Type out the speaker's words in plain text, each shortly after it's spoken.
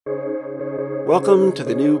Welcome to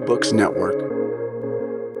the New Books Network.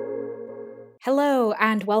 Hello,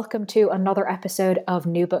 and welcome to another episode of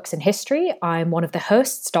New Books in History. I'm one of the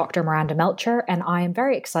hosts, Dr. Miranda Melcher, and I am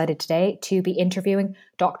very excited today to be interviewing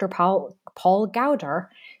Dr. Paul Gawder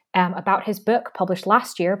about his book published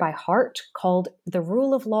last year by Hart called The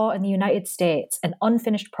Rule of Law in the United States, an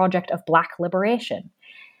Unfinished Project of Black Liberation.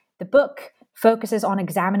 The book focuses on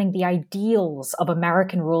examining the ideals of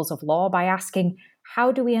American rules of law by asking, how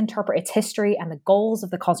do we interpret its history and the goals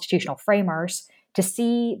of the constitutional framers to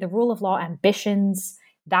see the rule of law ambitions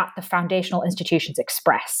that the foundational institutions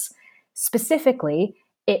express? Specifically,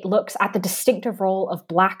 it looks at the distinctive role of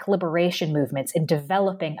Black liberation movements in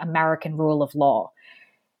developing American rule of law.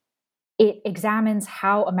 It examines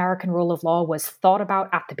how American rule of law was thought about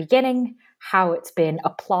at the beginning, how it's been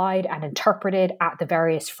applied and interpreted at the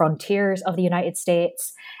various frontiers of the United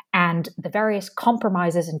States, and the various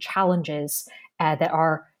compromises and challenges that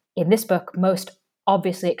are in this book most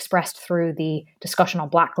obviously expressed through the discussion on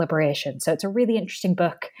Black liberation. So it's a really interesting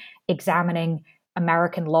book examining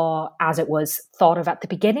American law as it was thought of at the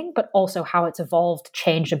beginning, but also how it's evolved,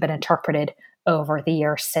 changed, and been interpreted over the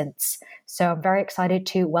years since. So I'm very excited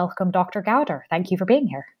to welcome Dr. Gawder. Thank you for being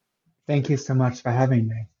here. Thank you so much for having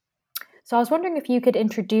me. So I was wondering if you could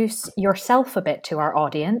introduce yourself a bit to our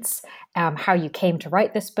audience, how you came to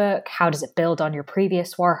write this book, how does it build on your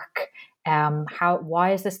previous work,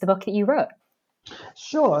 why is this the book that you wrote?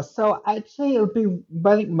 Sure. So I'd say it would be,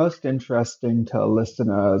 I think, most interesting to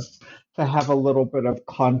listeners to have a little bit of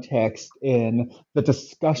context in the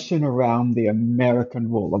discussion around the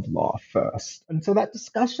American rule of law first. And so that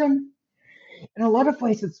discussion, in a lot of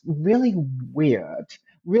ways, it's really weird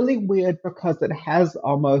because it has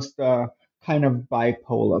almost a kind of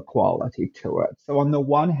bipolar quality to it. So on the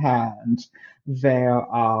one hand, there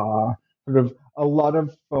are sort of a lot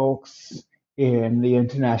of folks in the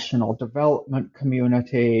international development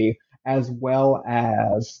community, as well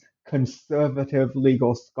as conservative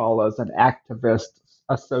legal scholars and activists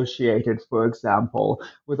associated, for example,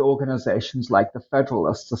 with organizations like the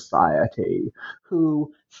Federalist Society,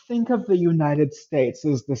 who think of the United States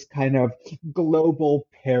as this kind of global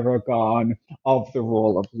paragon of the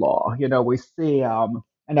rule of law. You know, we see,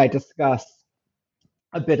 and I discuss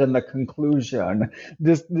a bit in the conclusion,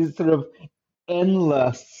 this sort of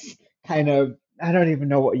endless kind of, I don't even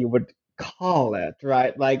know what you would call it,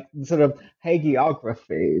 right? Like sort of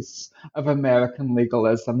hagiographies of American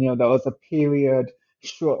legalism. You know, there was a period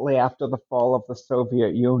shortly after the fall of the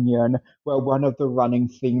Soviet Union where one of the running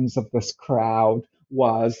themes of this crowd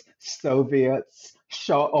was Soviets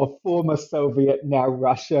or former Soviet, now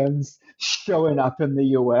Russians, showing up in the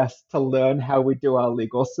US to learn how we do our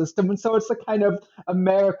legal system. And so it's a kind of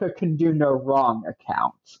America can do no wrong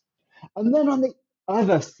account. And then on the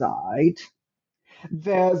other side,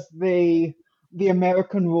 there's the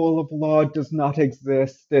American rule of law does not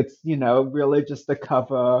exist. It's, you know, really just a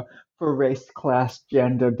cover for race, class,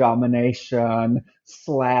 gender domination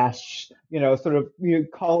slash, you know, sort of, you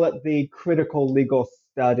call it the critical legal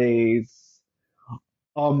studies,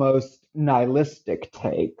 almost nihilistic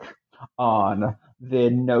take on the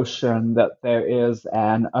notion that there is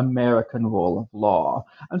an American rule of law.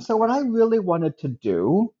 And so what I really wanted to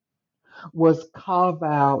do was carve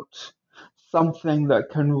out something that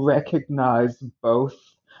can recognize both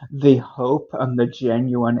the hope and the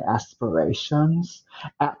genuine aspirations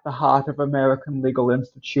at the heart of American legal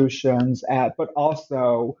institutions, but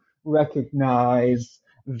also recognize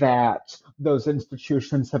that those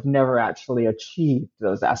institutions have never actually achieved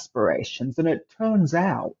those aspirations. And it turns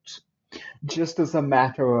out, just as a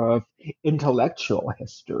matter of intellectual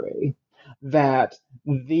history, that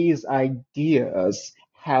these ideas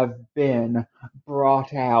have been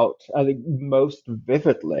brought out, I think, most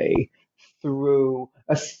vividly through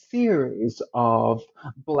a series of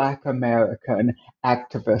Black American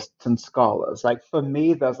activists and scholars. Like, for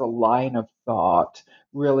me, there's a line of thought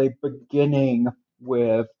really beginning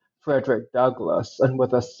with Frederick Douglass and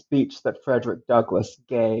with a speech that Frederick Douglass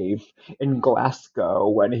gave in Glasgow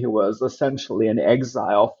when he was essentially in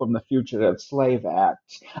exile from the Fugitive Slave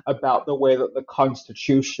Act about the way that the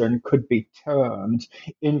Constitution could be turned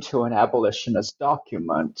into an abolitionist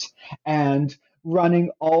document. And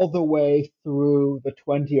running all the way through the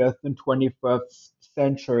 20th and 21st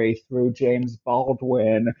century, through James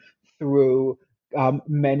Baldwin, through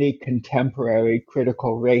many contemporary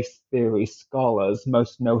critical race theory scholars,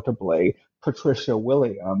 most notably Patricia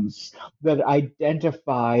Williams, that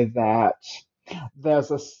identify that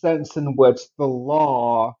there's a sense in which the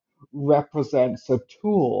law represents a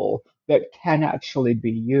tool that can actually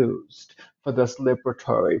be used for this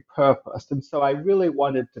liberatory purpose. And so I really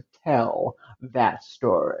wanted to tell that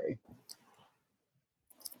story.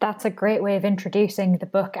 That's a great way of introducing the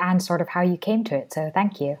book and sort of how you came to it. So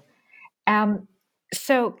thank you.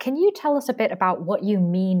 So can you tell us a bit about what you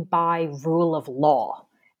mean by rule of law?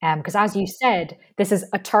 Because as you said, this is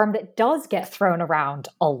a term that does get thrown around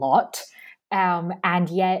a lot. And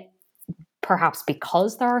yet, perhaps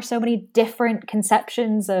because there are so many different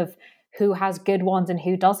conceptions of who has good ones and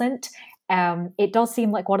who doesn't, it does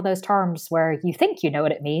seem like one of those terms where you think you know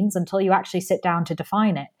what it means until you actually sit down to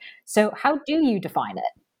define it. So how do you define it?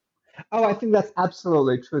 Oh, I think that's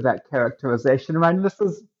absolutely true, that characterization. I mean, this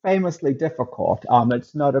is famously difficult.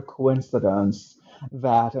 It's not a coincidence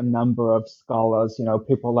that a number of scholars,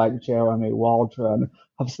 people like Jeremy Waldron,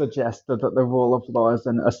 have suggested that the rule of law is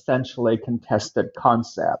an essentially contested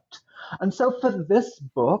concept. And so for this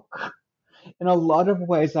book, in a lot of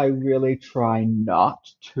ways, I really try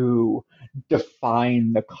not to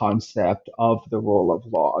define the concept of the rule of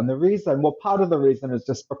law. And the reason, well, part of the reason is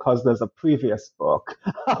just because there's a previous book,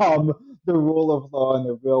 The Rule of Law in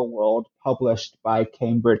the Real World, published by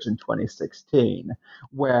Cambridge in 2016,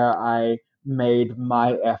 where I made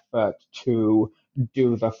my effort to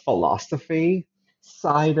do the philosophy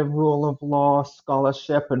side of rule of law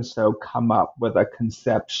scholarship, and so come up with a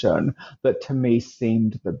conception that to me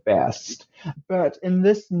seemed the best. But in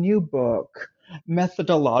this new book,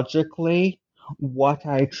 methodologically, what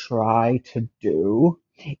I try to do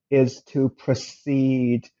is to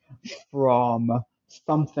proceed from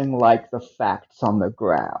something like the facts on the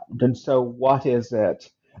ground. And so, what is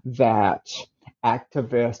it that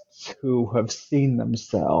activists who have seen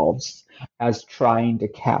themselves as trying to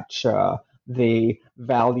capture the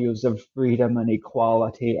values of freedom and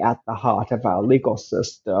equality at the heart of our legal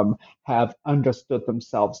system have understood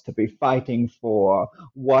themselves to be fighting for?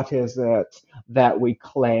 What is it that we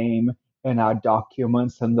claim in our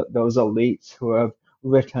documents, and that those elites who have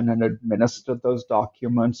written and administered those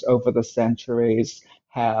documents over the centuries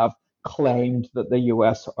have claimed that the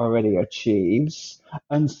US already achieves?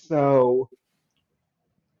 And so,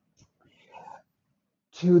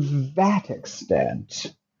 to that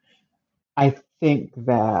extent, I think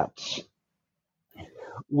that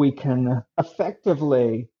we can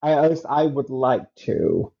effectively, I would like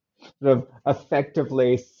to sort of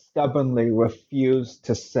effectively, stubbornly refuse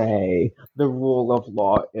to say the rule of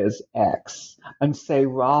law is X, and say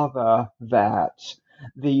rather that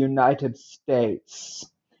the United States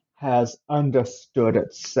has understood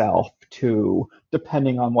itself to,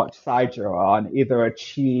 depending on what side you're on, either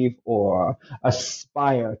achieve or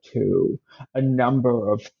aspire to a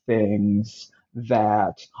number of things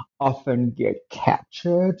that often get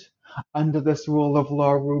captured under this rule of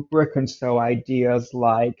law rubric. And so ideas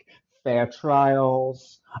like fair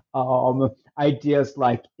trials, ideas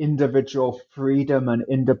like individual freedom and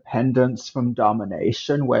independence from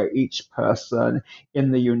domination, where each person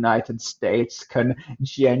in the United States can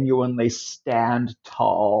genuinely stand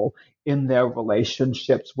tall in their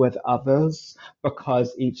relationships with others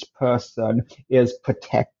because each person is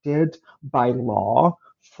protected by law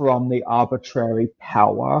from the arbitrary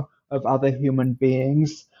power of other human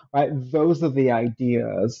beings, right? Those are the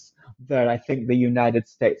ideas that I think the United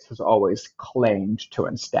States has always claimed to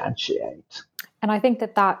instantiate. And I think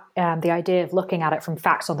that the idea of looking at it from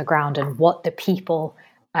facts on the ground and what the people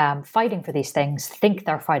fighting for these things think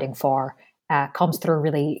they're fighting for comes through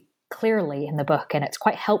really clearly in the book. And it's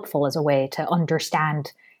quite helpful as a way to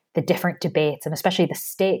understand the different debates and especially the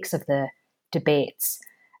stakes of the debates.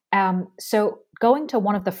 So going to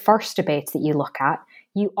one of the first debates that you look at,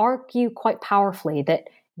 you argue quite powerfully that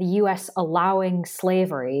the US allowing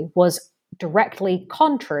slavery was directly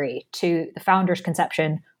contrary to the founders'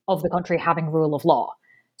 conception of the country having rule of law.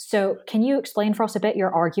 So can you explain for us a bit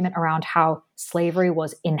your argument around how slavery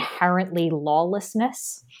was inherently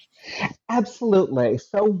lawlessness? Absolutely.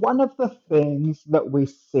 So one of the things that we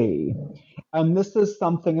see, and this is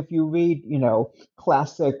something, if you read,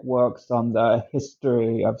 classic works on the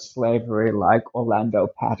history of slavery, like Orlando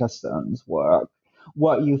Patterson's work,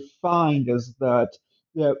 what you find is that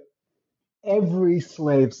every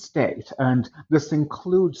slave state, and this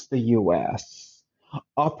includes the US,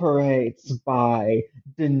 operates by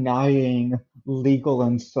denying legal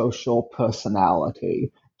and social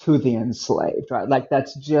personality to the enslaved, right? Like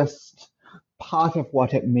that's just part of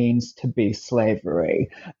what it means to be slavery.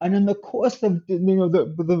 And in the course of,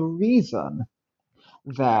 the reason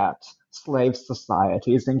that slave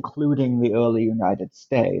societies, including the early United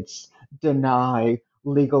States, deny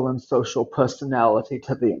legal and social personality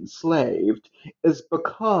to the enslaved is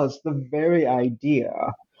because the very idea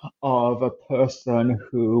of a person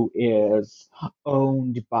who is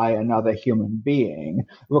owned by another human being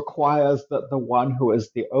requires that the one who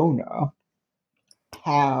is the owner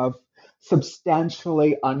have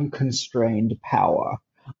substantially unconstrained power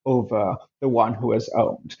over the one who is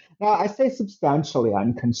owned. Now, I say substantially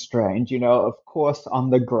unconstrained, of course, on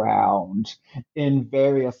the ground, in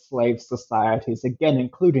various slave societies, again,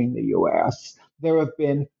 including the US, there have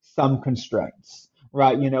been some constraints,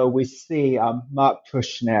 right? We see Mark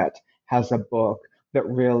Tushnet has a book that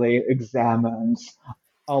really examines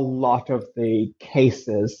a lot of the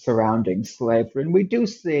cases surrounding slavery. And we do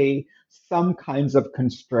see some kinds of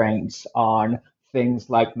constraints on things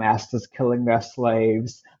like masters killing their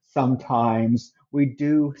slaves. Sometimes we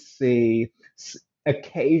do see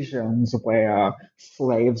occasions where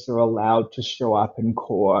slaves are allowed to show up in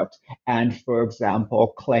court and, for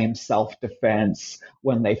example, claim self-defense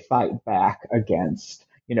when they fight back against,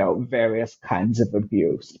 various kinds of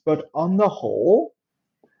abuse. But on the whole,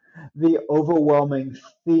 the overwhelming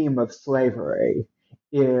theme of slavery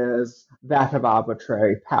is that of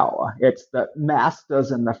arbitrary power. It's that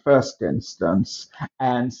masters in the first instance,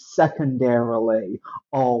 and secondarily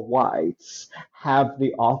all whites, have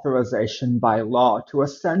the authorization by law to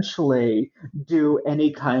essentially do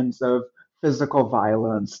any kinds of physical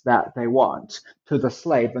violence that they want to the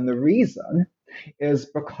slave. And the reason is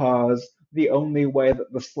because the only way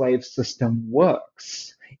that the slave system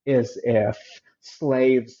works is if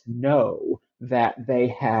slaves know that they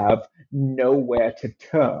have nowhere to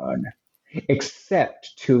turn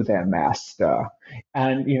except to their master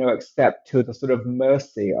and, except to the sort of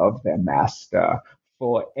mercy of their master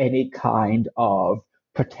for any kind of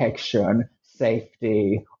protection,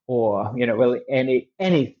 safety, or, really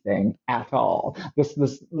anything at all. This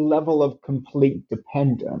level of complete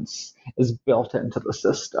dependence is built into the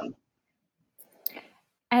system.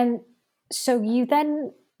 And so you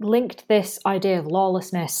then linked this idea of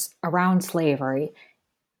lawlessness around slavery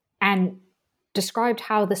and described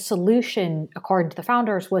how the solution, according to the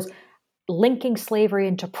founders, was linking slavery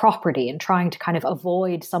into property and trying to kind of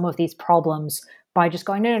avoid some of these problems by just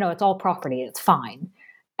going, no, it's all property, it's fine.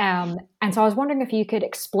 And so I was wondering if you could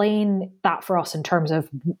explain that for us in terms of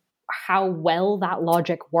how well that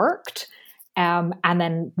logic worked, and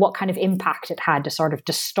then what kind of impact it had to sort of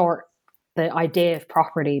distort the idea of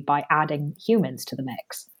property by adding humans to the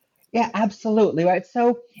mix. Yeah, absolutely. Right.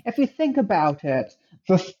 So if you think about it,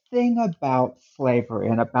 the thing about slavery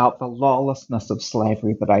and about the lawlessness of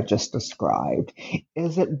slavery that I just described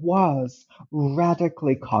is it was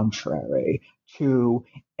radically contrary to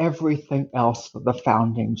everything else that the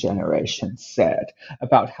founding generation said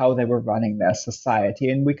about how they were running their society.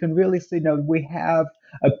 And we can really see, we have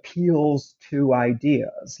appeals to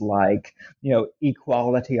ideas like,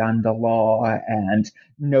 equality under law and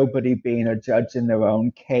nobody being a judge in their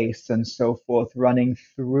own case and so forth, running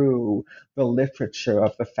through the literature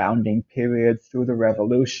of the founding period through the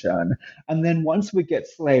revolution. And then once we get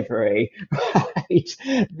slavery, right,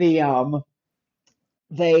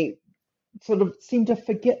 they sort of seem to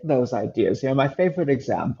forget those ideas. My favorite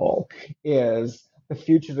example is the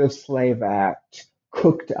Fugitive Slave Act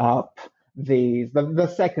cooked up the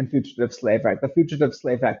second Fugitive Slave Act, the Fugitive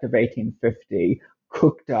Slave Act of 1850,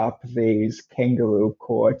 cooked up these kangaroo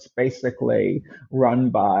courts, basically run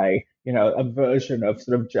by, a version of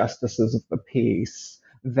sort of justices of the peace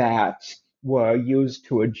that were used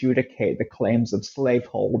to adjudicate the claims of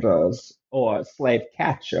slaveholders or slave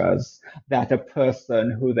catchers that a person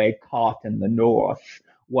who they caught in the North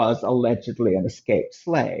was allegedly an escaped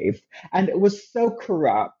slave. And it was so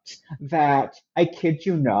corrupt that, I kid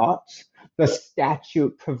you not, the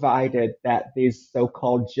statute provided that these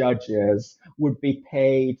so-called judges would be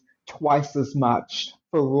paid twice as much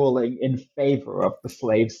for ruling in favor of the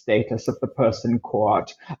slave status of the person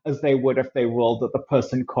caught as they would if they ruled that the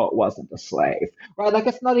person caught wasn't a slave. Right? Like,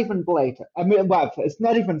 it's not even blatant. Well, it's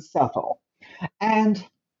not even subtle. And,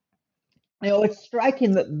 it's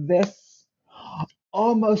striking that this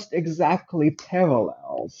almost exactly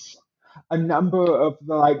parallels a number of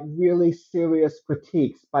the really serious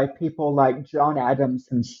critiques by people like John Adams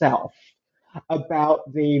himself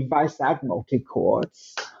about the vice admiralty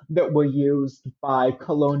courts that were used by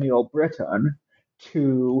colonial Britain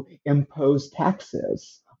to impose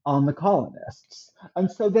taxes on the colonists.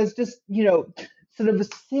 And so there's just, sort of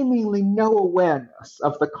seemingly no awareness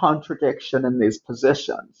of the contradiction in these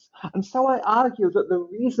positions. And so I argue that the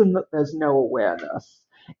reason that there's no awareness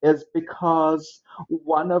is because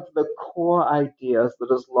one of the core ideas that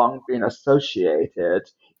has long been associated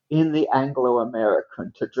in the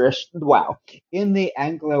Anglo-American tradition,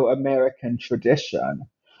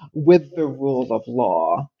 with the rule of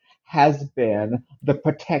law has been the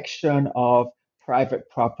protection of private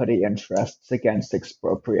property interests against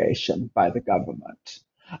expropriation by the government.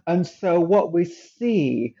 And so what we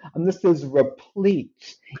see, and this is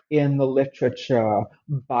replete in the literature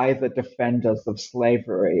by the defenders of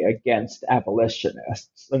slavery against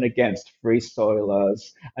abolitionists and against free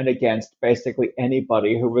soilers and against basically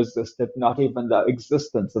anybody who resisted not even the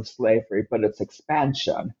existence of slavery, but its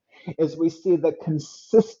expansion, is we see the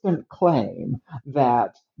consistent claim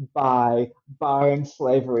that by barring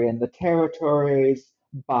slavery in the territories,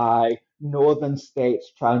 by northern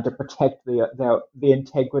states trying to protect the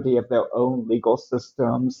integrity of their own legal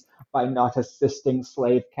systems, by not assisting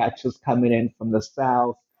slave catchers coming in from the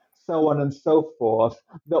south, so on and so forth,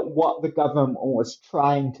 that what the government was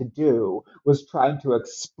trying to do was trying to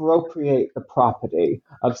expropriate the property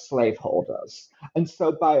of slaveholders. And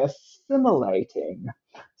so by assimilating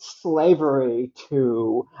slavery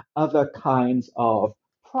to other kinds of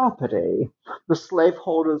property, the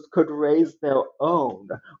slaveholders could raise their own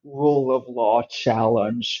rule of law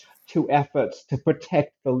challenge to efforts to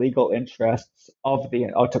protect the legal interests or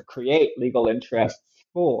to create legal interests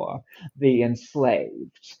for the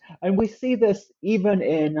enslaved. And we see this even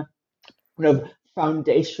in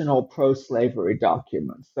foundational pro-slavery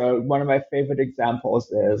documents. So one of my favorite examples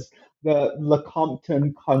is the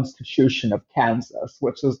Lecompton Constitution of Kansas,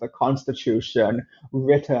 which is the constitution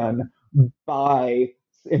written by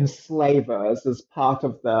enslavers as part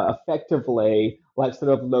of the effectively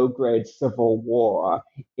sort of low-grade civil war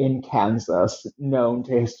in Kansas, known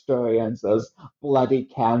to historians as Bloody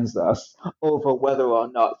Kansas, over whether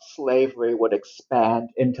or not slavery would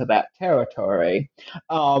expand into that territory,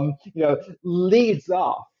 leads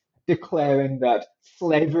off declaring that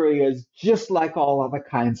slavery is just like all other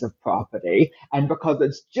kinds of property. And because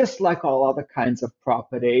it's just like all other kinds of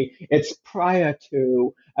property, it's prior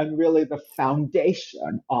to and really the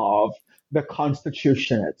foundation of the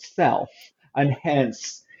Constitution itself, and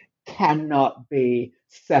hence cannot be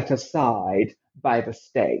set aside by the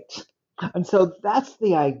state. And so that's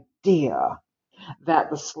the idea that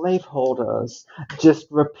the slaveholders just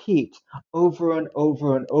repeat over and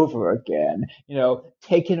over and over again,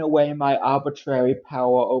 taking away my arbitrary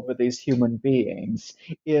power over these human beings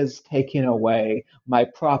is taking away my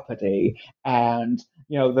property. And,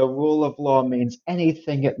 the rule of law means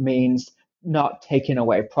anything, it means not taking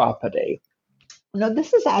away property. Now,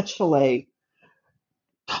 this is actually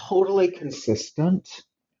totally consistent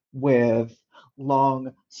with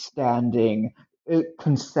long-standing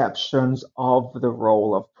conceptions of the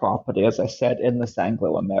role of property, as I said, in this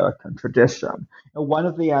Anglo-American tradition. One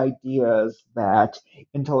of the ideas that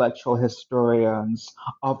intellectual historians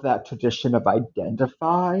of that tradition have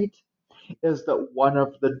identified is that one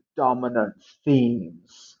of the dominant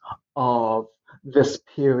themes of this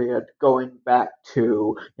period, going back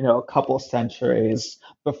to a couple centuries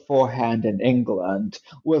beforehand in England,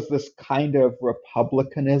 was this kind of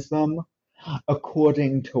republicanism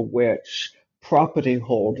according to which property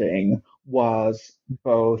holding was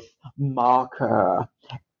both marker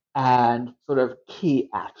and sort of key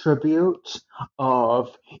attribute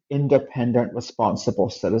of independent, responsible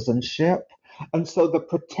citizenship. And so the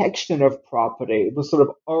protection of property was sort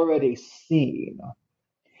of already seen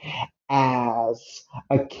as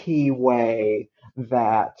a key way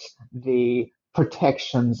that the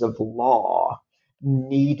protections of law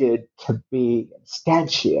needed to be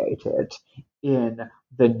instantiated in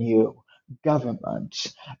the new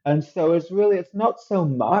government. And so it's not so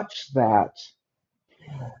much that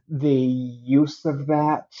the use of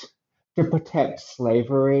that to protect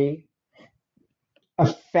slavery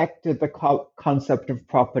affected the concept of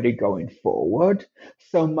property going forward,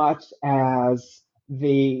 so much as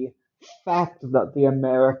the fact that the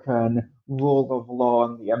American rule of law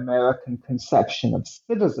and the American conception of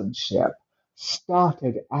citizenship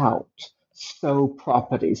started out so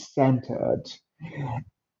property-centered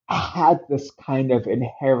had this kind of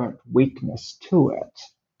inherent weakness to it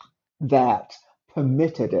that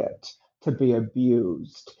permitted it to be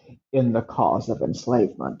abused in the cause of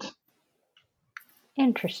enslavement.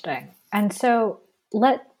 Interesting. And so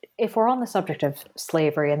if we're on the subject of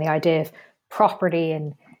slavery and the idea of property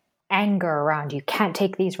and anger around you can't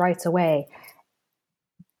take these rights away,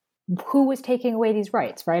 who was taking away these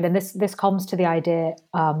rights, right? And this comes to the idea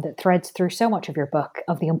that threads through so much of your book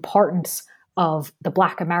of the importance of the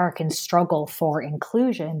Black American struggle for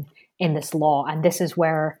inclusion in this law. And this is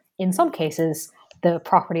where, in some cases, the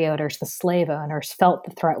property owners, the slave owners, felt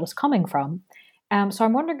the threat was coming from. So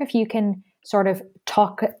I'm wondering if you can sort of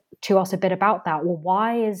talk to us a bit about that. Well,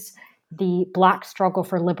 why is the Black struggle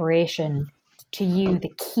for liberation, to you,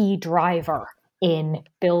 the key driver in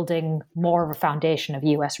building more of a foundation of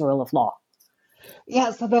US rule of law?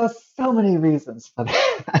 Yeah, so there are so many reasons for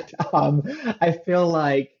that. I feel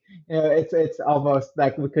like it's almost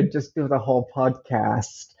like we could just do the whole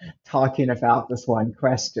podcast talking about this one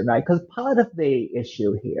question, right? Because part of the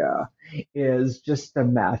issue here is just a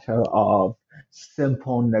matter of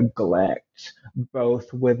simple neglect,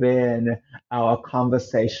 both within our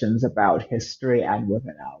conversations about history and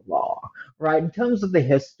within our law, right? In terms of the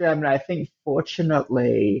history, I mean, I think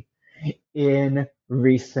fortunately in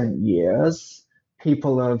recent years,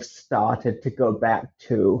 people have started to go back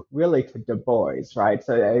to really to Du Bois, right?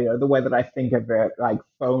 So the way that I think of it, like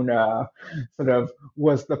Foner sort of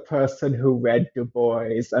was the person who read Du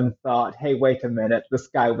Bois and thought, hey, wait a minute, this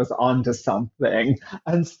guy was onto something.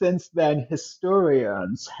 And since then,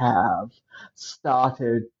 historians have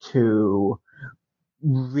started to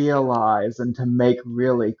realize and to make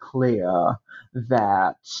really clear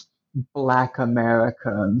that Black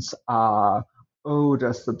Americans are owed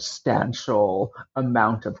a substantial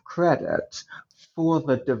amount of credit for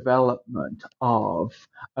the development of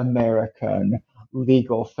American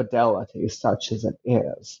legal fidelity, such as it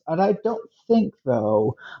is. And I don't think,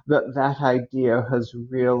 though, that that idea has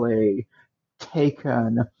really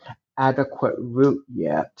taken adequate root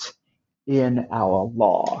yet in our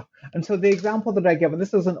law. And so the example that I give, and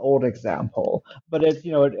this is an old example, but it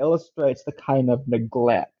illustrates the kind of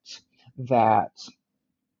neglect that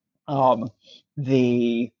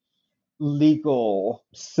the legal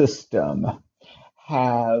system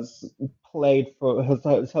has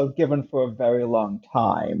has given for a very long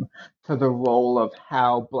time to the role of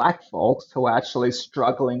how Black folks who are actually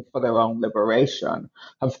struggling for their own liberation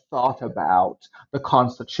have thought about the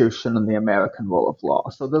Constitution and the American rule of law.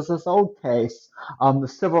 So there's this old case, the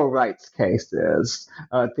civil rights cases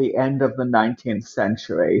at the end of the 19th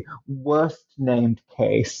century, worst named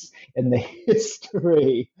case in the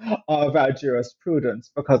history of our jurisprudence,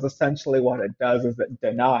 because essentially what it does is it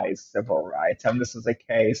denies civil rights. And this is a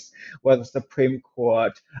case where the Supreme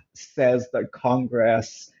Court says that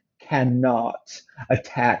Congress cannot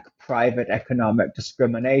attack private economic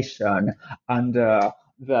discrimination under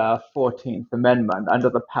the 14th Amendment,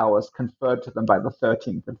 under the powers conferred to them by the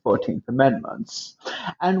 13th and 14th Amendments.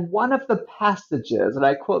 And one of the passages, and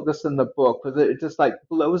I quote this in the book, because it just like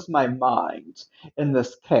blows my mind in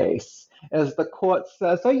this case, is the court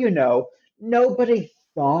says, nobody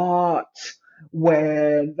thought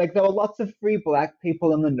when, like, there were lots of free Black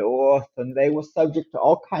people in the North, and they were subject to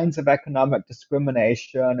all kinds of economic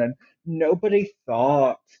discrimination, and nobody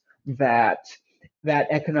thought that that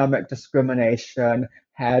economic discrimination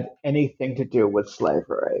had anything to do with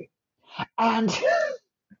slavery. And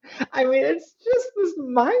I mean, it's just this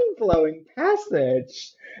mind blowing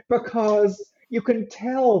passage because you can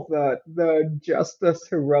tell that the justice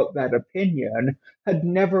who wrote that opinion had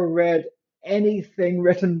never read anything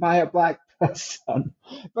written by a Black person.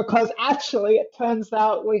 Because actually, it turns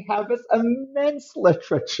out we have this immense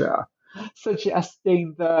literature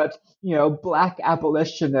suggesting that, Black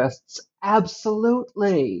abolitionists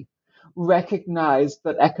absolutely recognized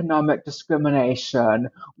that economic discrimination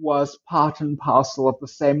was part and parcel of the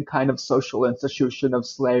same kind of social institution of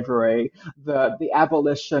slavery, that the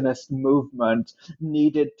abolitionist movement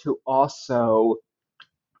needed to also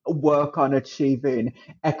work on achieving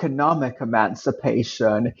economic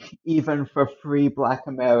emancipation, even for free Black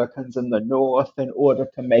Americans in the North, in order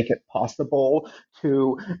to make it possible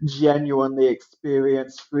to genuinely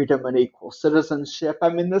experience freedom and equal citizenship. I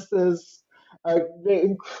mean, this is an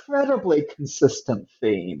incredibly consistent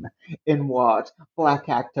theme in what Black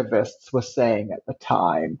activists were saying at the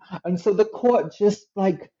time. And so the court just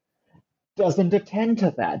doesn't attend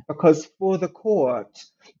to that, because for the court,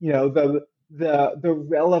 the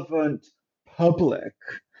relevant public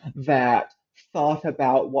that thought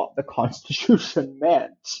about what the Constitution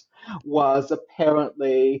meant was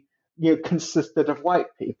apparently consisted of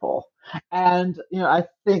white people. And I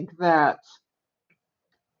think that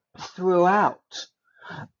throughout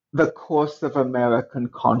the course of American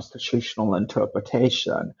constitutional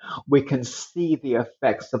interpretation, we can see the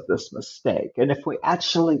effects of this mistake. And if we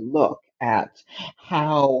actually look at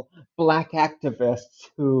how Black activists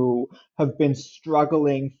who have been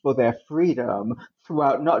struggling for their freedom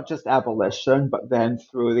throughout not just abolition, but then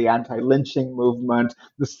through the anti-lynching movement,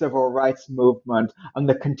 the civil rights movement, and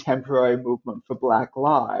the contemporary movement for Black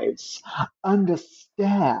lives,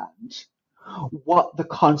 understand what the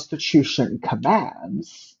Constitution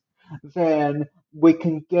commands, then we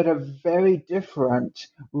can get a very different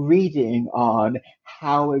reading on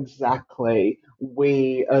how exactly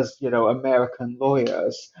we, as American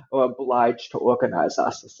lawyers, are obliged to organize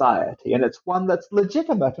our society. And it's one that's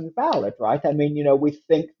legitimate and valid, right? I mean, we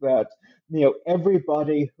think that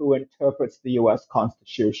everybody who interprets the U.S.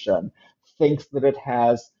 Constitution thinks that it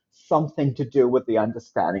has something to do with the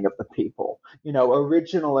understanding of the people.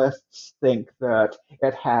 Originalists think that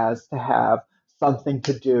it has to have something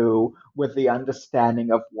to do with the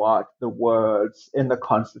understanding of what the words in the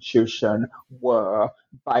Constitution were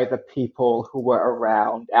by the people who were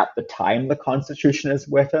around at the time the Constitution is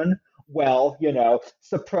written. Well,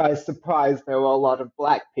 surprise, surprise, there were a lot of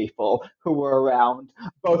Black people who were around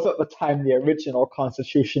both at the time the original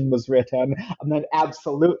Constitution was written and then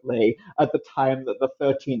absolutely at the time that the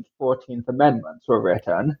 13th, 14th Amendments were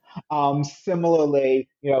written. Similarly,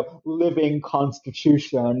 living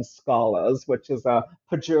Constitution scholars, which is a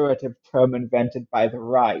pejorative term invented by the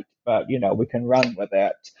right, but, we can run with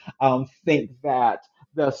it, think that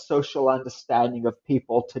the social understanding of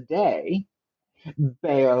people today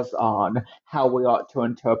bears on how we ought to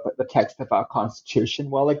interpret the text of our Constitution.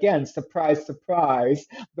 Well, again, surprise, surprise,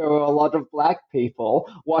 there are a lot of Black people.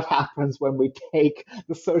 What happens when we take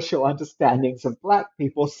the social understandings of Black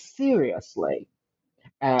people seriously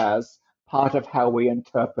as part of how we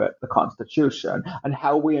interpret the Constitution and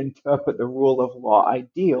how we interpret the rule of law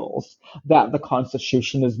ideals that the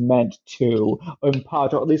Constitution is meant to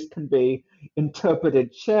impart, or at least can be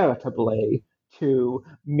interpreted charitably to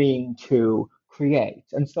mean to create.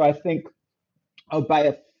 And so I think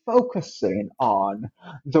by focusing on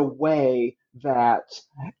the way that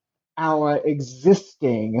our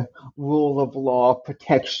existing rule of law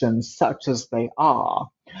protections, such as they are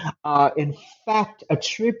in fact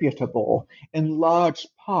attributable in large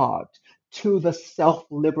part to the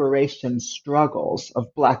self-liberation struggles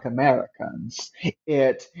of Black Americans.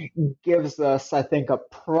 It gives us, I think, a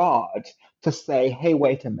prod to say, hey,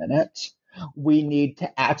 wait a minute. We need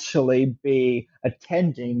to actually be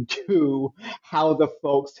attending to how the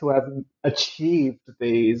folks who have achieved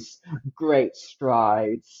these great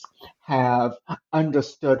strides have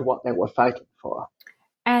understood what they were fighting for.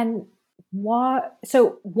 And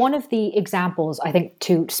so one of the examples, I think,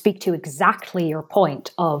 to speak to exactly your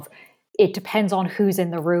point of it depends on who's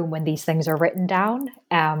in the room when these things are written down,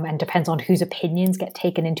 and depends on whose opinions get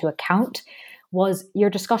taken into account, was your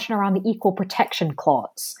discussion around the Equal Protection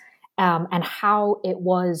Clause, and how it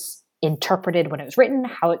was interpreted when it was written,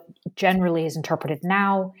 how it generally is interpreted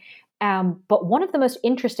now. But one of the most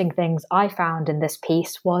interesting things I found in this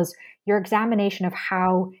piece was your examination of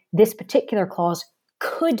how this particular clause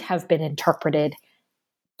could have been interpreted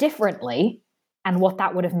differently and what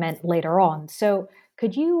that would have meant later on. So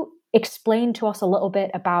could you explain to us a little bit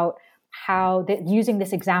about how, using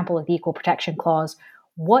this example of the Equal Protection Clause,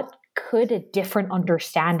 what could a different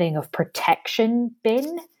understanding of protection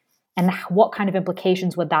been? And what kind of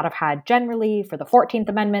implications would that have had generally for the 14th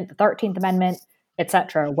Amendment, the 13th Amendment,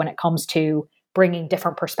 etc., when it comes to bringing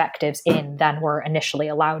different perspectives in than were initially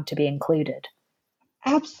allowed to be included?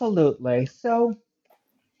 Absolutely. So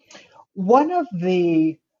one of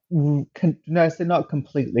the, no, so not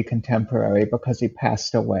completely contemporary because he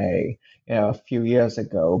passed away, a few years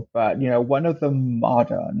ago, but, one of the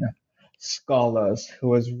modern scholars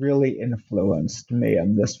who has really influenced me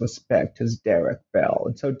in this respect is Derek Bell.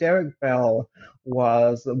 And so Derek Bell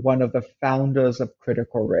was one of the founders of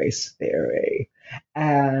critical race theory.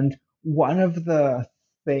 And one of the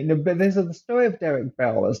things, but the story of Derek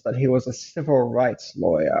Bell is that he was a civil rights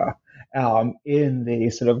lawyer in the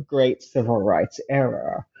sort of great civil rights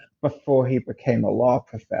era before he became a law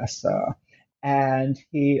professor. And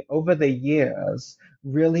he, over the years,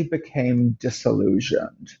 really became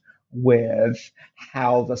disillusioned with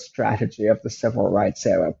how the strategy of the civil rights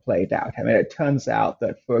era played out. I mean, it turns out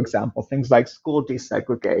that, for example, things like school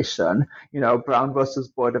desegregation, Brown versus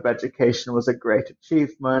Board of Education was a great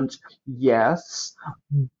achievement, yes,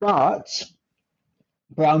 but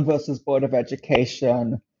Brown versus Board of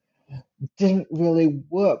Education didn't really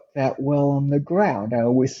work that well on the ground.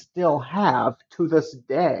 And we still have, to this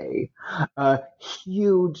day, a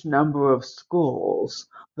huge number of schools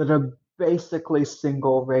that are basically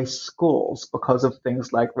single race schools because of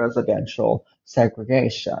things like residential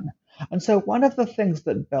segregation. And so one of the things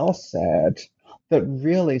that Bell said that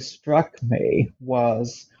really struck me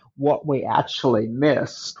was what we actually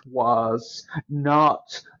missed was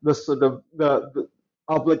not the sort of the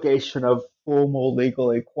obligation of formal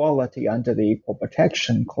legal equality under the Equal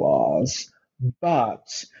Protection Clause,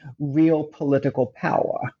 but real political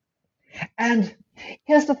power. And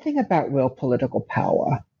here's the thing about real political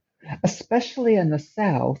power, especially in the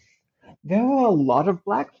South, there are a lot of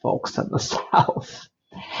Black folks in the South.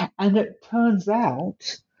 And it turns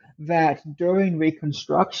out that during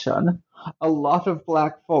Reconstruction, a lot of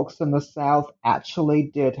Black folks in the South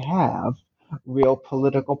actually did have real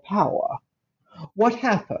political power. What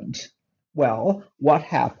happened? Well, what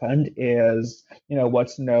happened is,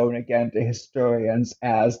 what's known again to historians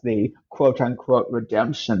as the quote unquote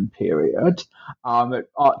redemption period. It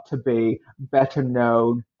ought to be better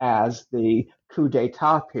known as the coup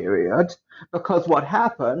d'etat period, because what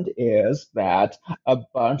happened is that a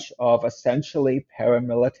bunch of essentially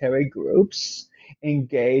paramilitary groups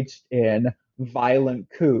engaged in violent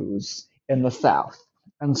coups in the South.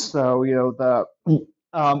 And so,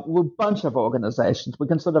 a bunch of organizations. We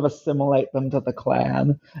can sort of assimilate them to the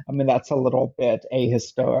Klan. I mean, that's a little bit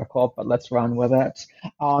ahistorical, but let's run with it.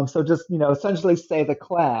 So just, essentially say the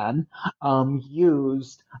Klan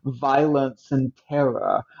used violence and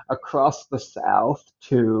terror across the South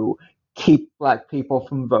to keep Black people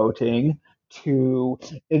from voting, to,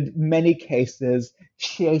 in many cases,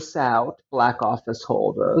 chase out Black office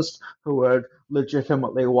holders who had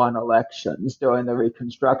legitimately won elections during the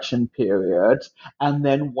Reconstruction period. And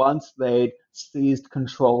then once they'd seized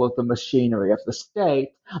control of the machinery of the state,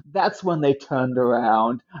 that's when they turned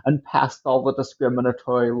around and passed all the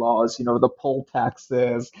discriminatory laws, the poll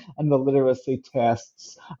taxes and the literacy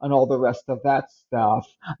tests and all the rest of that stuff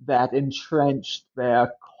that entrenched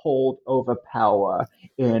their hold over power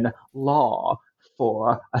in law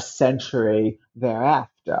for a century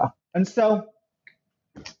thereafter. And so,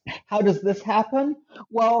 how does this happen?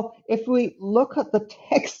 Well, if we look at the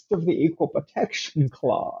text of the Equal Protection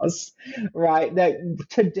Clause, right, that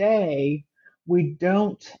today we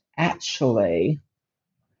don't actually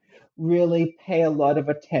really pay a lot of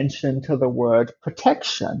attention to the word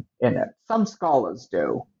protection in it. Some scholars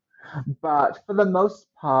do. But for the most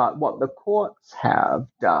part, what the courts have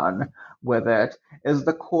done with it is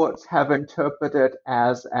the courts have interpreted it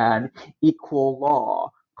as an equal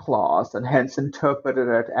law clause and hence interpreted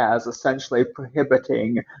it as essentially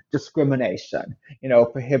prohibiting discrimination,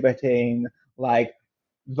 prohibiting like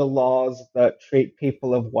the laws that treat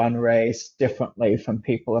people of one race differently from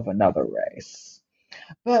people of another race.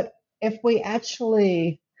 But if we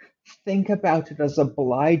actually think about it as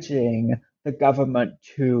obliging the government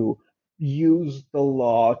to use the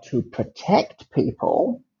law to protect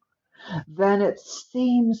people, then it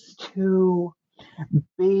seems to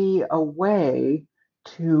be a way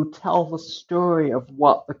to tell the story of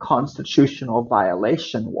what the constitutional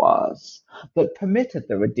violation was that permitted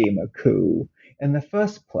the Redeemer coup in the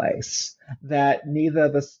first place, that neither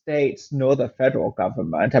the states nor the federal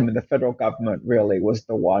government, I mean, the federal government really was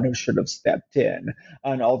the one who should have stepped in.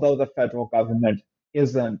 And although the federal government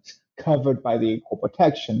isn't covered by the Equal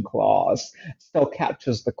Protection Clause, still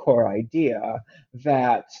captures the core idea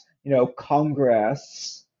that,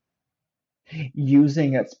 Congress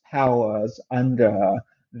using its powers under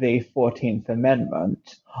the 14th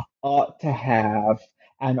Amendment ought to have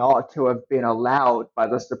and ought to have been allowed by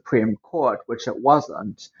the Supreme Court, which it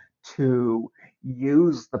wasn't, to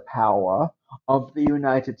use the power of the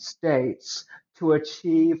United States to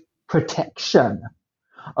achieve protection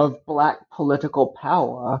of Black political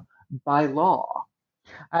power by law.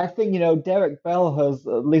 I think, Derek Bell has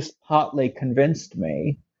at least partly convinced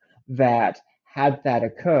me that had that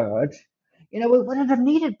occurred, we wouldn't have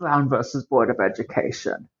needed Brown versus Board of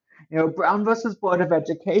Education. Brown versus Board of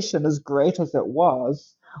Education, as great as it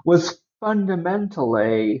was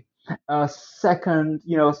fundamentally a second,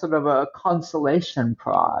 sort of a consolation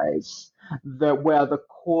prize that where the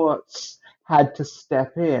courts had to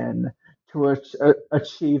step in to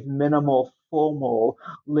achieve minimal formal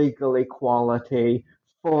legal equality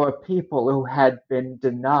for people who had been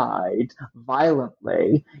denied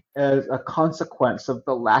violently as a consequence of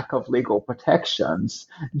the lack of legal protections,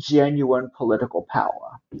 genuine political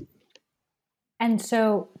power. And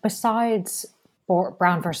so, besides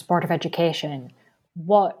Brown versus Board of Education,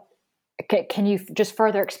 what can you just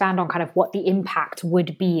further expand on kind of what the impact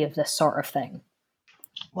would be of this sort of thing?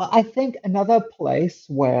 Well, I think another place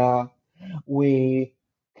where we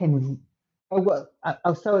can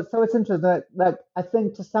so it's interesting that I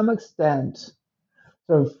think to some extent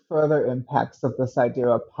sort of further impacts of this idea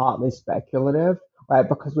are partly speculative, right?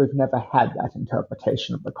 Because we've never had that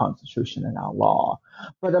interpretation of the Constitution in our law.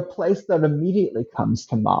 But a place that immediately comes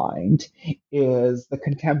to mind is the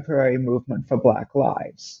contemporary movement for Black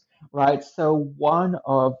lives, right? So one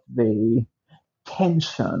of the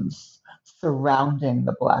tensions surrounding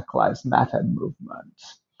the Black Lives Matter movement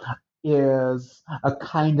is a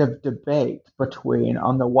kind of debate between,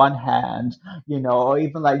 on the one hand, or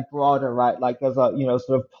even like broader, right? Like there's a,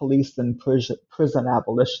 sort of police and prison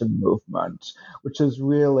abolition movement, which is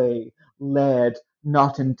really led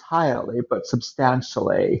not entirely, but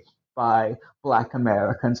substantially by Black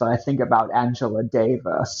Americans. And I think about Angela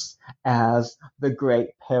Davis as the great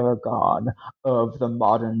paragon of the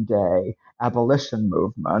modern day abolition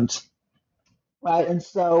movement, right? And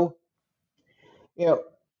so, you know,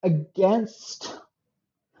 against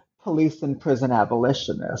police and prison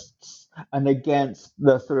abolitionists and against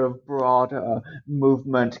the sort of broader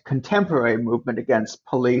movement, contemporary movement against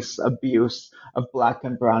police abuse of Black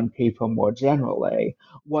and Brown people more generally,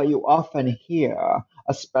 what you often hear,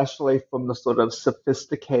 especially from the sort of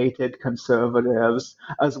sophisticated conservatives,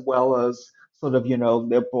 as well as sort of,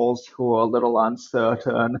 liberals who are a little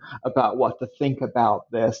uncertain about what to think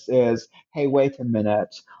about this, is, hey, wait a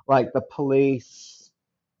minute, like the police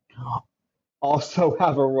also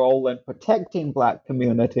have a role in protecting Black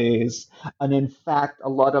communities. And in fact, a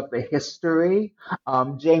lot of the history,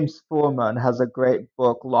 James Foreman has a great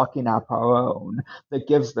book, Locking Up Our Own, that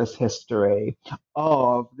gives this history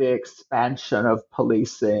of the expansion of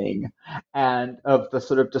policing and of the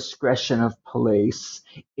sort of discretion of police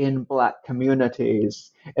in Black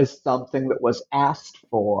communities is something that was asked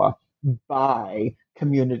for by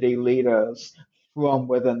community leaders from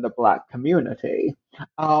within the Black community.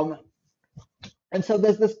 And so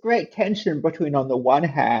there's this great tension between, on the one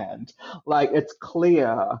hand, like it's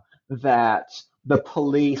clear that the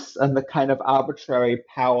police and the kind of arbitrary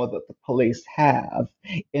power that the police have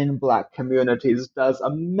in Black communities does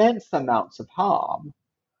immense amounts of harm.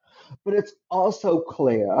 But it's also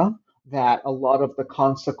clear that a lot of the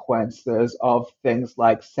consequences of things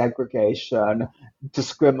like segregation,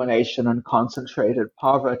 discrimination, and concentrated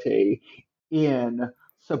poverty in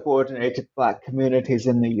subordinated Black communities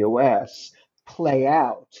in the US play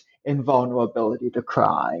out in vulnerability to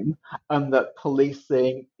crime, and that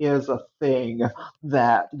policing is a thing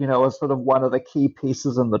that, is sort of one of the key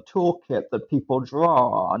pieces in the toolkit that people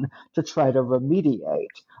draw on to try to remediate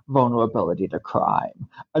vulnerability to crime.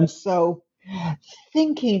 And so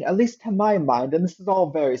thinking, at least to my mind, and this is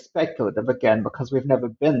all very speculative again because we've never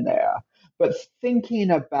been there, but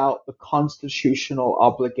thinking about the constitutional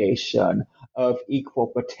obligation of equal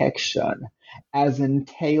protection as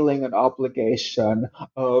entailing an obligation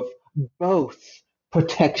of both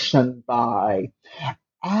protection by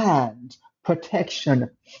and protection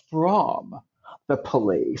from the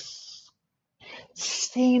police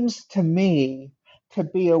seems to me to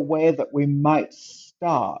be a way that we might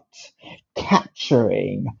start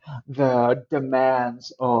capturing the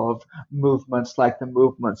demands of movements like the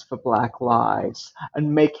movements for Black lives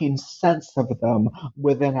and making sense of them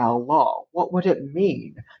within our law. What would it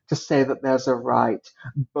mean to say that there's a right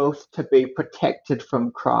both to be protected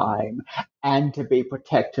from crime and to be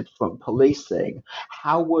protected from policing?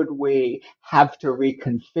 How would we have to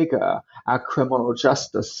reconfigure our criminal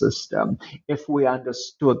justice system if we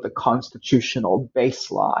understood the constitutional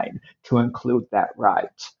baseline to include that right?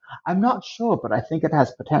 I'm not sure, but I think it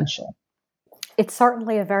has potential. It's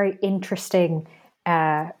certainly a very interesting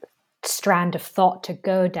strand of thought to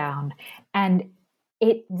go down. And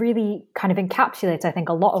it really kind of encapsulates, I think,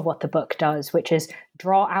 a lot of what the book does, which is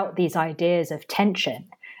draw out these ideas of tension.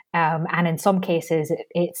 And in some cases,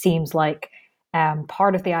 it seems like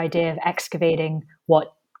part of the idea of excavating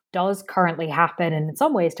what does currently happen, and in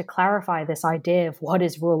some ways to clarify this idea of what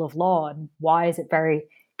is rule of law and why is it very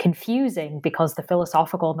confusing, because the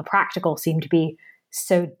philosophical and the practical seem to be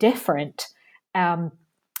so different.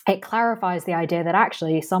 It clarifies the idea that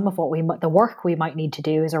actually some of what the work we might need to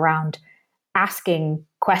do is around asking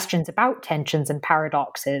questions about tensions and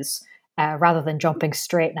paradoxes rather than jumping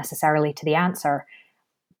straight necessarily to the answer.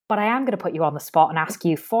 But I am going to put you on the spot and ask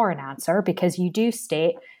you for an answer, because you do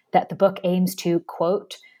state that the book aims to,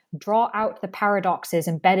 quote, draw out the paradoxes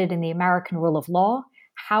embedded in the American rule of law.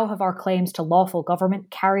 How have our claims to lawful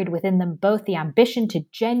government carried within them both the ambition to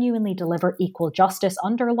genuinely deliver equal justice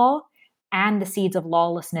under law and the seeds of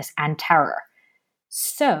lawlessness and terror?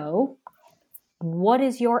 So, what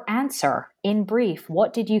is your answer? In brief,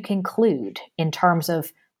 what did you conclude in terms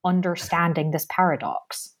of understanding this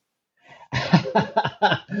paradox?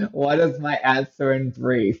 What is my answer in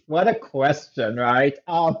brief? What a question, right?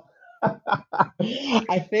 I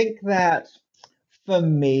think that for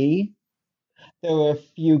me, there were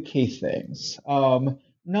a few key things.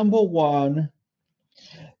 Number one,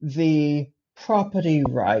 the property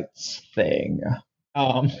rights thing.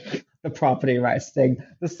 The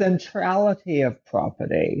centrality of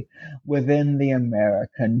property within the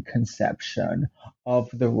American conception of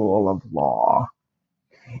the rule of law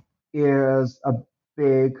is a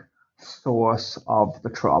big source of the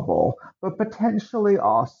trouble, but potentially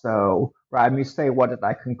also, right? I mean, you say, what did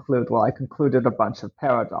I conclude? Well, I concluded a bunch of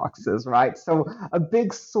paradoxes, right? So, a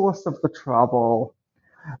big source of the trouble,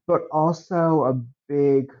 but also a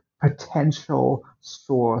big potential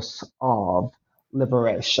source of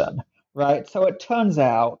liberation, right? So, it turns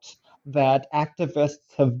out that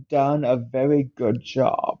activists have done a very good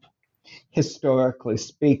job, historically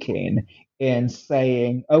speaking, in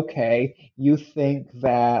saying, okay, you think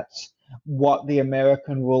that what the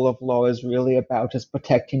American rule of law is really about is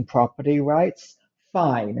protecting property rights?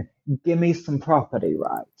 Fine, give me some property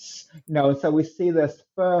rights. So we see this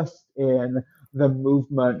first in the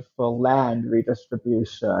movement for land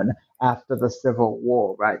redistribution after the Civil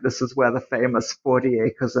War, right? This is where the famous 40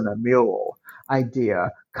 acres and a mule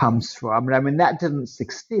idea comes from. And I mean, that didn't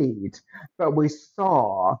succeed, but we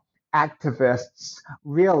saw activists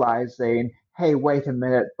realizing, hey, wait a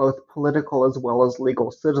minute, both political as well as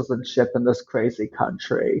legal citizenship in this crazy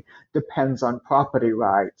country depends on property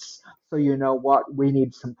rights. So you know what? We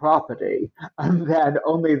need some property. And then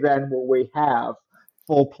only then will we have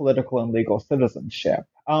full political and legal citizenship.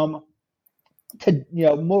 More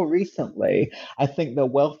recently, I think the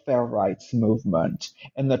welfare rights movement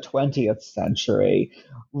in the 20th century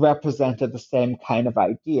represented the same kind of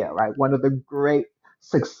idea, right? One of the great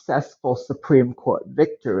successful Supreme Court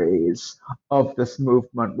victories of this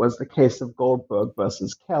movement was the case of Goldberg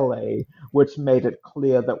versus Kelly, which made it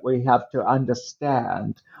clear that we have to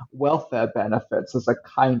understand welfare benefits as a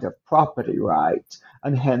kind of property right,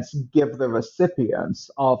 and hence give the recipients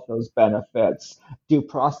of those benefits due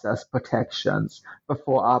process protections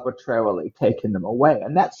before arbitrarily taking them away.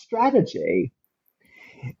 And that strategy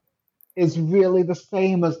is really the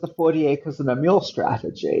same as the 40 acres and a mule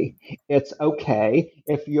strategy. It's okay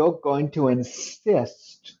if you're going to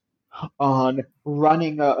insist on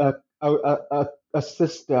running a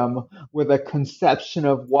system with a conception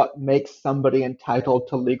of what makes somebody entitled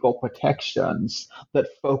to legal protections that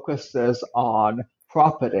focuses on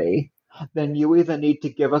property, then you either need to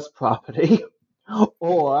give us property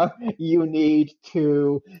or you need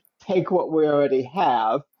to take what we already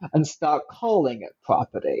have and start calling it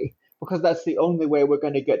property, because that's the only way we're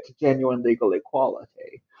going to get to genuine legal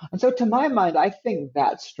equality. And so, to my mind, I think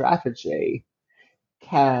that strategy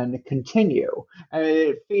can continue. And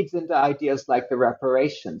it feeds into ideas like the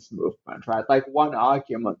reparations movement, right? Like, one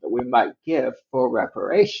argument that we might give for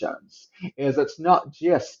reparations is it's not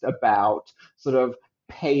just about sort of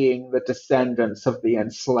paying the descendants of the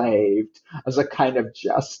enslaved as a kind of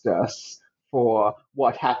justice for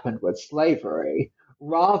what happened with slavery.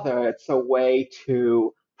 Rather, it's a way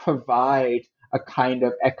to provide a kind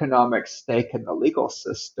of economic stake in the legal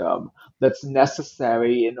system that's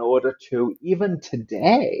necessary in order to, even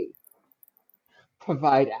today,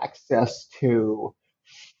 provide access to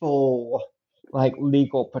full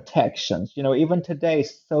legal protections. Even today,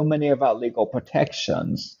 so many of our legal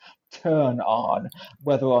protections turn on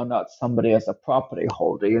whether or not somebody is a property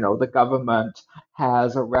holder. The government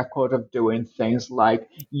has a record of doing things like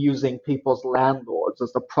using people's landlords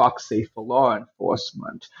as a proxy for law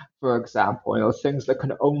enforcement, for example, things that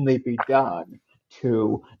can only be done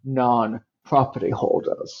to non-property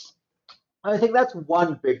holders. I think that's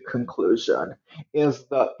one big conclusion, is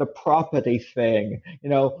that the property thing,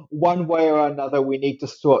 one way or another, we need to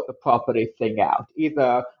sort the property thing out.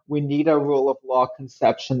 Either we need a rule of law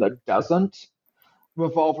conception that doesn't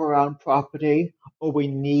revolve around property, or we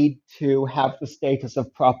need to have the status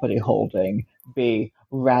of property holding be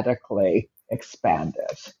radically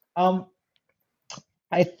expanded.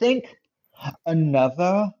 I think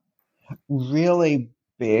another really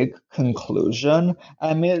big conclusion.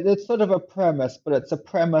 I mean, it's sort of a premise, but it's a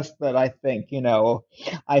premise that I think, it's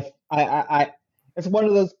one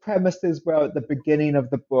of those premises where at the beginning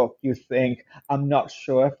of the book you think, I'm not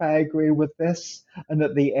sure if I agree with this, and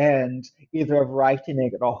at the end, either of writing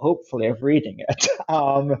it or hopefully of reading it,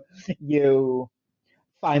 you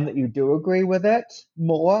find that you do agree with it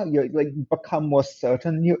more. You become more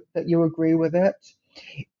certain that you agree with it.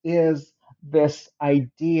 Is this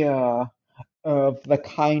idea of the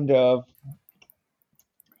kind of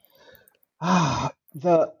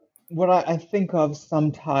what I think of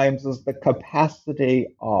sometimes as the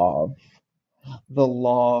capacity of the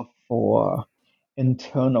law for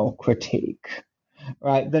internal critique,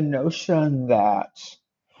 right? The notion that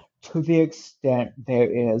to the extent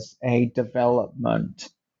there is a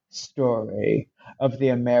development story of the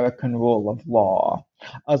American rule of law,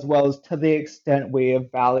 as well as to the extent we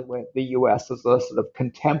evaluate the US as a sort of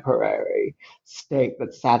contemporary state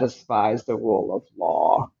that satisfies the rule of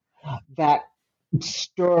law, that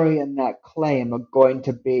story and that claim are going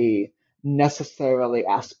to be necessarily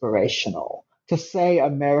aspirational. To say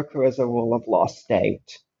America is a rule of law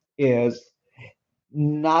state is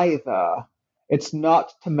neither. It's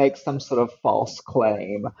not to make some sort of false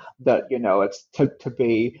claim that, it's to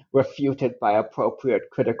be refuted by appropriate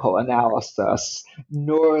critical analysis,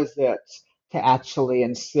 nor is it to actually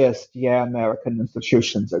insist, yeah, American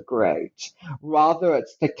institutions are great. Rather,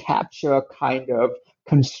 it's to capture a kind of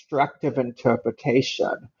constructive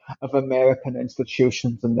interpretation of American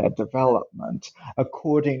institutions and their development,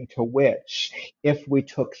 according to which, if we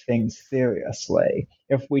took things seriously,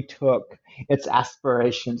 if we took its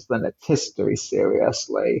aspirations than its history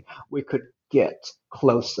seriously, we could get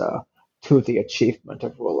closer to the achievement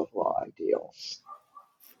of rule of law ideals.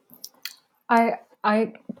 I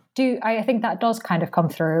think that does kind of come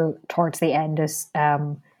through towards the end as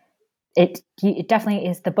it definitely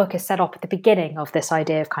is. The book is set up at the beginning of this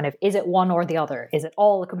idea of kind of, is it one or the other? Is it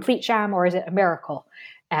all a complete sham or is it a miracle?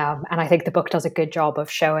 And I think the book does a good job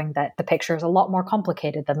of showing that the picture is a lot more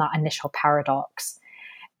complicated than that initial paradox.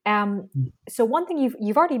 So one thing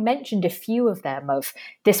you've already mentioned a few of them, of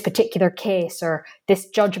this particular case or this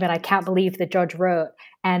judgment I can't believe the judge wrote.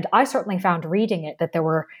 And I certainly found reading it that there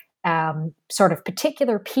were sort of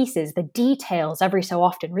particular pieces, the details every so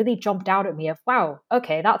often really jumped out at me of, wow,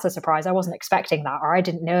 okay, that's a surprise. I wasn't expecting that, or I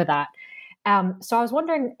didn't know that. So I was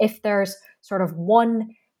wondering if there's sort of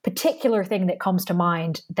one particular thing that comes to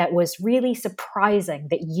mind that was really surprising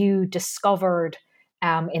that you discovered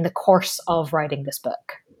in the course of writing this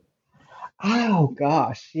book. Oh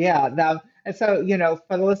gosh, yeah. Now, and so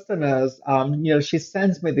for the listeners, she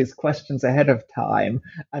sends me these questions ahead of time,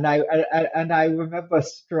 and I remember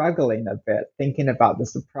struggling a bit thinking about the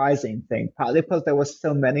surprising thing, partly because there were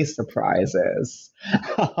so many surprises.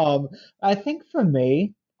 I think for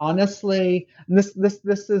me, honestly, this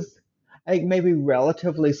is like maybe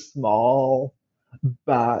relatively small,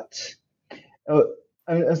 but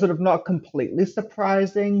sort of not completely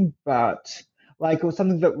surprising, but like it was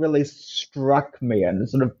something that really struck me and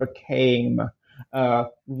sort of became a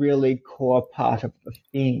really core part of the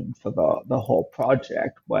theme for the whole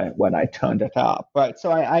project when I turned it up. Right.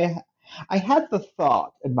 So I had the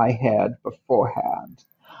thought in my head beforehand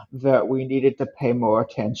that we needed to pay more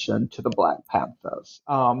attention to the Black Panthers.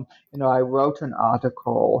 I wrote an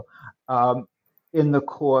article in the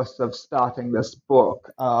course of starting this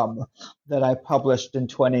book that I published in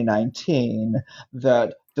 2019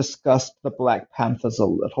 that discussed the Black Panthers a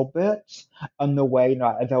little bit. And the way,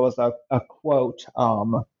 there was a quote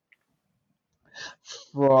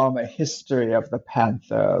from a history of the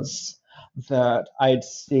Panthers that I'd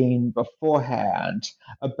seen beforehand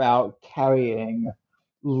about carrying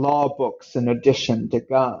law books in addition to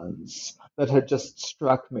guns that had just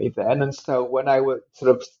struck me then. And so when I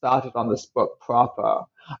sort of started on this book proper,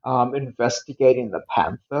 investigating the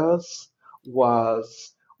Panthers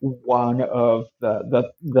was one of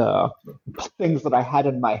the things that I had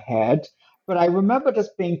in my head. But I remember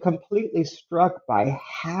just being completely struck by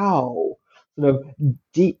how sort of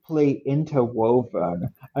deeply interwoven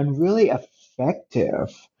and really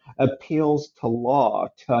effective appeals to law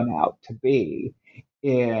turn out to be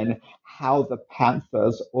in how the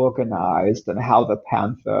Panthers organized and how the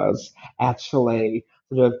Panthers actually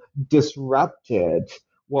sort of disrupted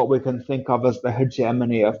what we can think of as the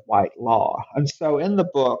hegemony of white law. And so in the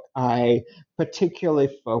book, I particularly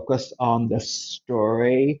focus on the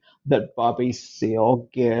story that Bobby Seale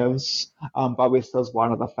gives. Bobby Seale is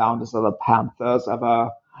one of the founders of the Panthers, of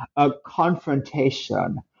a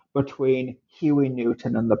confrontation between Huey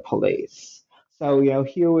Newton and the police. So,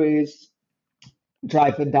 Huey's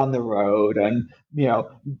driving down the road and,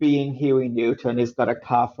 being Huey Newton, he's got a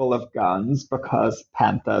car full of guns because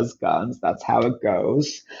Panthers guns, that's how it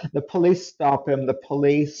goes. The police stop him. The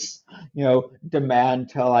police, demand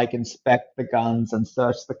to like inspect the guns and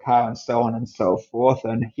search the car and so on and so forth.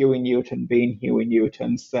 And Huey Newton, being Huey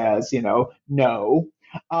Newton, says, no.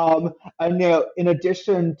 And, in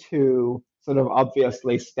addition to sort of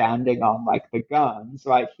obviously standing on like the guns,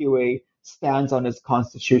 right, Huey stands on his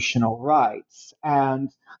constitutional rights.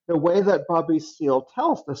 And the way that Bobby Seale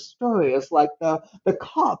tells the story is like the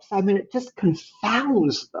cops, I mean, it just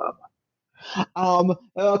confounds them.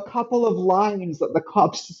 There are a couple of lines that the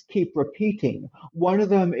cops just keep repeating. One of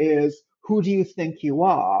them is, "Who do you think you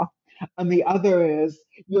are?" And the other is,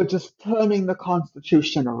 "You're just turning the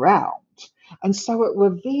Constitution around." And so it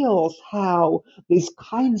reveals how these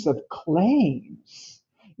kinds of claims,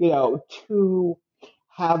 to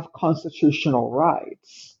have constitutional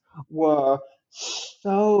rights were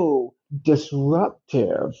so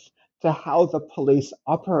disruptive to how the police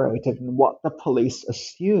operated and what the police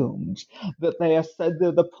assumed. That they have said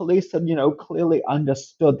that the police had, clearly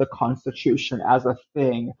understood the Constitution as a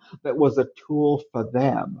thing that was a tool for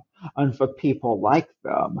them and for people like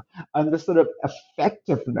them. And the sort of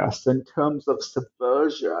effectiveness in terms of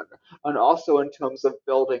subversion and also in terms of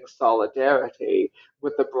building solidarity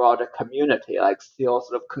with the broader community. Like Steele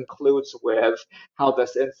sort of concludes with how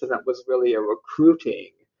this incident was really a recruiting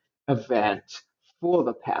event for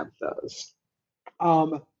the Panthers.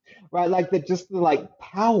 Right, like the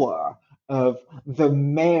power of the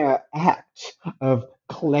mere act of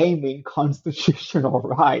claiming constitutional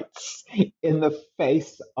rights in the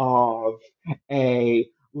face of a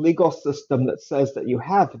legal system that says that you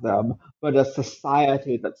have them, but a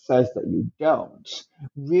society that says that you don't.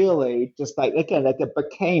 Really, just like again, like it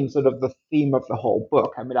became sort of the theme of the whole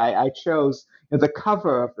book. I mean, I chose the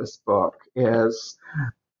cover of this book is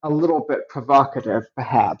a little bit provocative,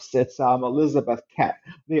 perhaps. It's Elizabeth Kett.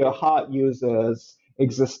 Hart uses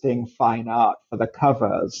existing fine art for the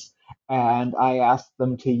covers, and I asked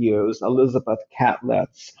them to use Elizabeth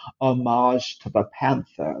Catlett's Homage to the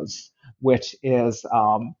Panthers, which is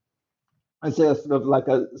it's a sort of like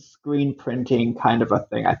a screen printing kind of a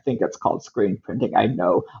thing. I think it's called screen printing. I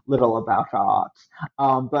know little about art.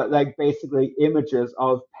 But like basically images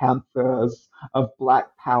of panthers, of Black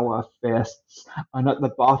Power fists, and at the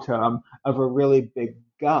bottom of a really big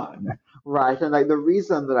gun, right? And like the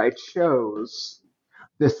reason that I chose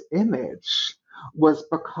this image was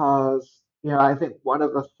because, I think one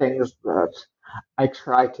of the things that I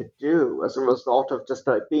tried to do as a result of just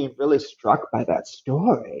being really struck by that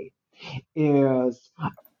story is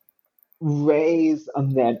raise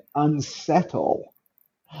and then unsettle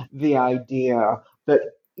the idea that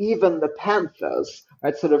even the Panthers,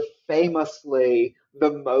 right, sort of famously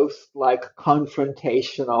the most like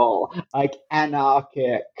confrontational, like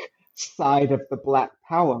anarchic side of the Black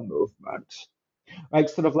Power movement, right,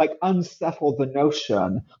 sort of like unsettle the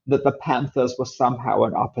notion that the Panthers were somehow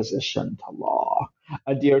in opposition to law.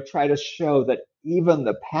 And try to show that even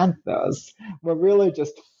the Panthers were really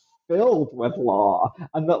just filled with law,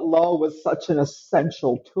 and that law was such an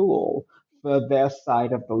essential tool for their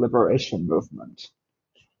side of the liberation movement.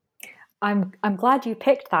 I'm glad you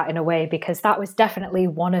picked that in a way, because that was definitely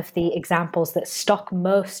one of the examples that stuck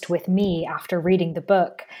most with me after reading the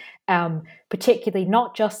book. Particularly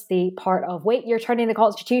not just the part of, wait, you're turning the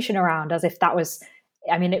Constitution around, as if that was,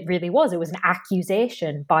 I mean, it really was. It was an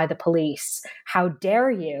accusation by the police. How dare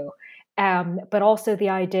you? But also the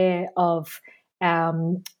idea of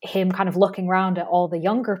him kind of looking around at all the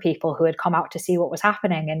younger people who had come out to see what was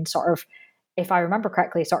happening and sort of, if I remember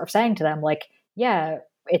correctly, sort of saying to them, like, yeah,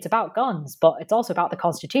 it's about guns, but it's also about the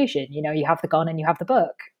Constitution. You have the gun and you have the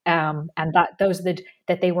book. And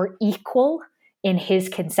that they were equal in his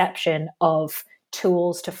conception of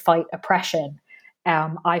tools to fight oppression.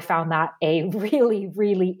 I found that a really,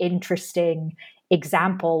 really interesting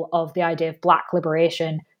example of the idea of Black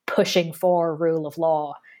liberation pushing for rule of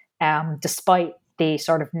law, despite the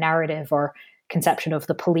sort of narrative or conception of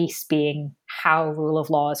the police being how rule of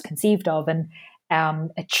law is conceived of. And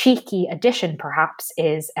a cheeky addition, perhaps,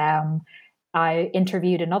 is I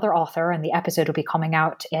interviewed another author, and the episode will be coming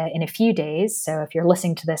out in a few days. So if you're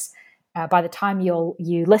listening to this, by the time you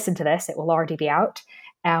listen to this, it will already be out.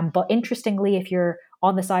 But interestingly, if you're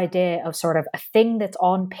on this idea of sort of a thing that's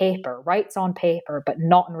on paper, rights on paper, but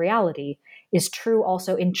not in reality, is true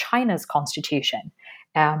also in China's constitution.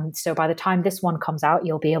 So by the time this one comes out,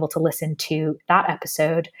 you'll be able to listen to that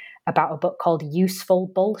episode about a book called Useful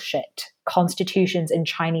Bullshit: Constitutions in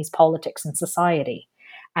Chinese Politics and Society.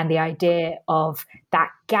 And the idea of that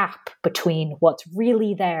gap between what's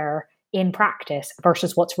really there in practice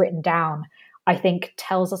versus what's written down, I think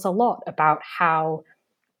tells us a lot about how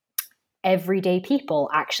everyday people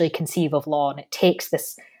actually conceive of law. And it takes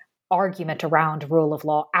this argument around rule of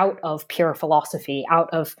law out of pure philosophy, out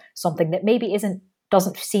of something that maybe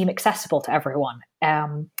doesn't seem accessible to everyone,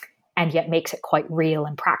 and yet makes it quite real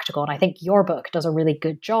and practical. And I think your book does a really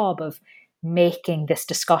good job of making this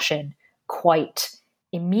discussion quite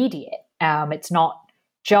immediate. It's not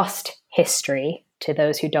just history. To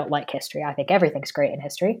those who don't like history, I think everything's great in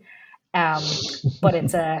history. But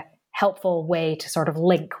it's a helpful way to sort of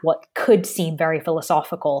link what could seem very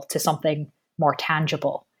philosophical to something more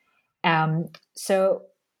tangible. So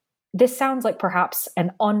this sounds like perhaps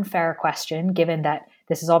an unfair question, given that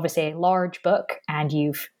this is obviously a large book and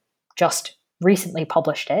you've just recently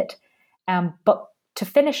published it. But to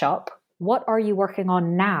finish up, what are you working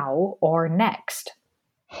on now or next?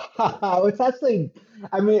 It's actually,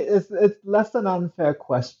 it's less an unfair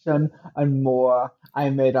question and more I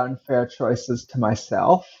made unfair choices to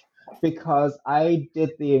myself. because I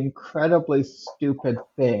did the incredibly stupid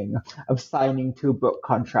thing of signing two book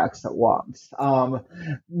contracts at once. Not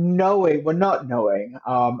knowing,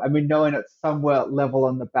 knowing it somewhere level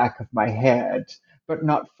on the back of my head, but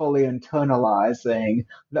not fully internalizing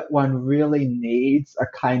that one really needs a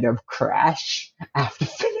kind of crash after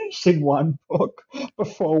finishing one book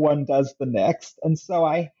before one does the next. And so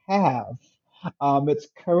I have. It's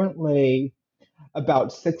currently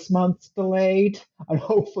about 6 months delayed, and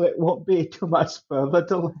hopefully it won't be too much further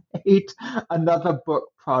delayed. Another book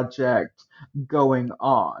project going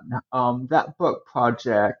on. That book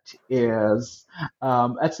project is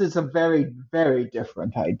it's a very, very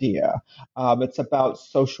different idea. It's about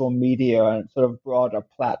social media and sort of broader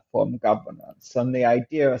platform governance. And the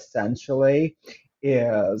idea essentially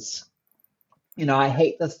is, I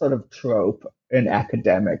hate this sort of trope in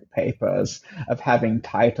academic papers of having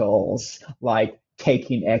titles like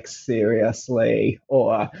taking X seriously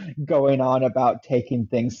or going on about taking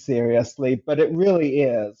things seriously, but it really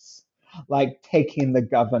is like taking the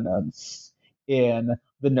governance in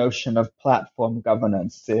the notion of platform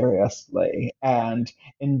governance seriously. And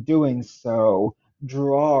in doing so,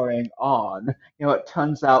 drawing on, it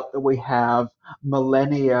turns out that we have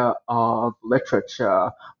millennia of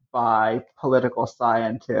literature by political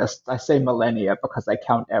scientists. I say millennia because I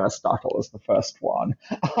count Aristotle as the first one.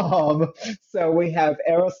 So we have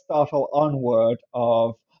Aristotle onward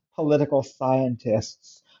of political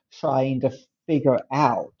scientists trying to figure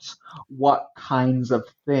out what kinds of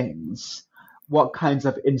things, what kinds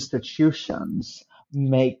of institutions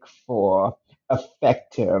make for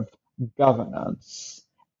effective governance.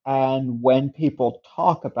 And when people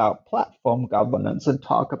talk about platform governance and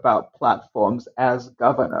talk about platforms as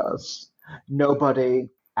governors, nobody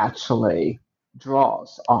actually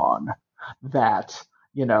draws on that,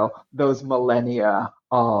 those millennia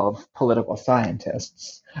of political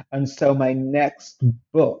scientists. And so my next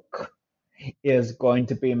book is going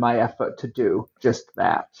to be my effort to do just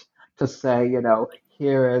that, to say,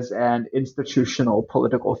 here is an institutional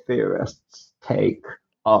political theorist's take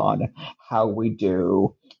on how we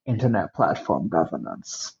do internet platform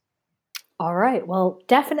governance. All right. Well,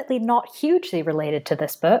 definitely not hugely related to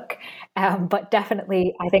this book, but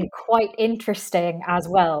definitely, I think, quite interesting as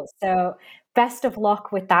well. So, best of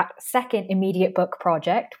luck with that second immediate book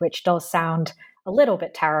project, which does sound a little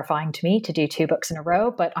bit terrifying to me to do two books in a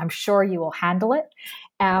row, but I'm sure you will handle it.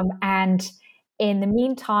 And in the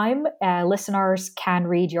meantime, listeners can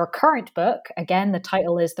read your current book. Again, the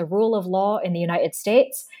title is The Rule of Law in the United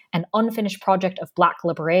States, an unfinished project of Black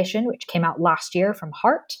liberation, which came out last year from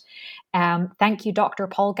Hart. Thank you, Dr.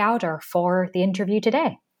 Paul Gauder, for the interview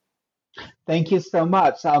today. Thank you so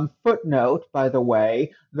much. Footnote, by the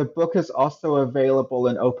way, the book is also available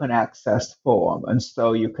in open access form, and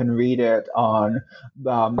so you can read it on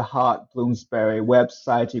the Hart Bloomsbury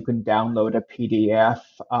website. You can download a PDF,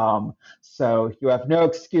 so you have no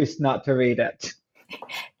excuse not to read it.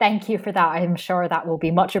 Thank you for that. I'm sure that will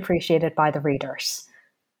be much appreciated by the readers.